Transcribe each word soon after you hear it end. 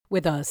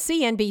With a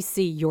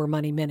CNBC Your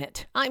Money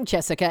Minute, I'm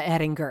Jessica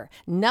Ettinger.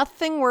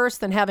 Nothing worse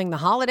than having the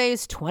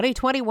holidays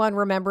 2021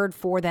 remembered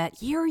for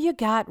that year you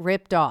got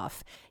ripped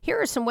off. Here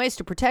are some ways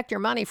to protect your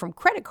money from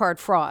credit card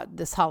fraud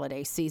this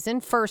holiday season.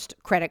 First,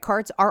 credit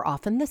cards are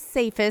often the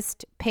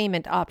safest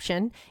payment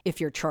option. If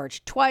you're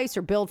charged twice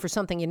or billed for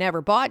something you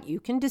never bought, you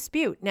can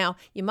dispute. Now,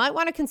 you might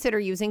want to consider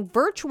using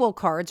virtual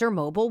cards or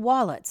mobile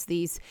wallets.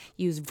 These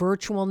use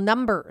virtual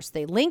numbers.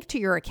 They link to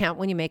your account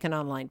when you make an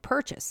online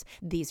purchase.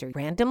 These are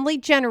randomly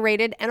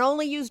generated and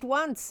only used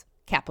once.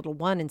 Capital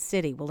One and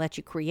Citi will let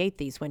you create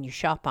these when you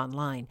shop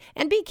online.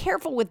 And be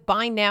careful with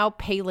buy now,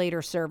 pay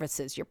later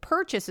services. Your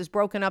purchase is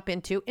broken up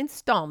into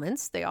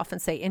installments. They often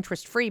say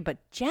interest-free, but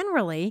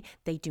generally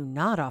they do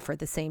not offer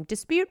the same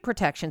dispute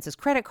protections as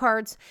credit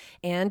cards.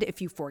 And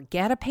if you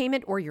forget a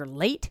payment or you're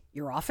late,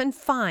 you're often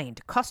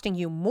fined, costing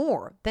you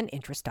more than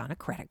interest on a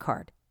credit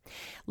card.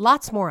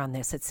 Lots more on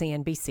this at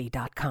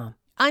CNBC.com.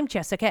 I'm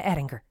Jessica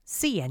Ettinger,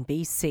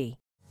 CNBC.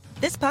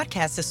 This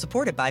podcast is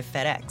supported by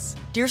FedEx.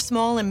 Dear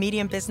small and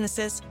medium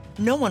businesses,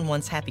 no one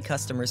wants happy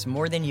customers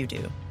more than you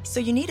do. So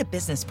you need a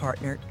business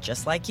partner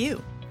just like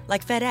you.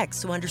 Like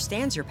FedEx, who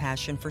understands your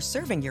passion for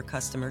serving your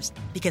customers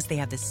because they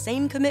have the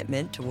same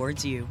commitment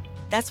towards you.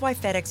 That's why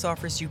FedEx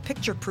offers you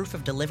picture proof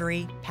of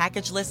delivery,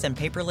 packageless and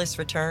paperless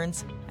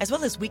returns, as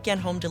well as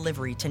weekend home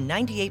delivery to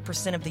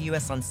 98% of the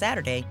U.S. on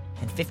Saturday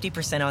and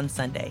 50% on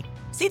Sunday.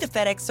 See the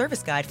FedEx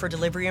service guide for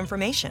delivery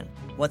information.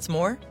 What's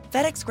more,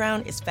 FedEx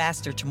Ground is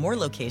faster to more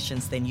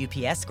locations than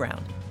UPS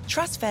Ground.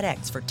 Trust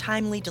FedEx for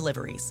timely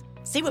deliveries.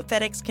 See what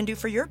FedEx can do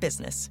for your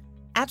business.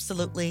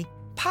 Absolutely,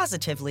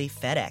 positively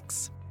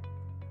FedEx.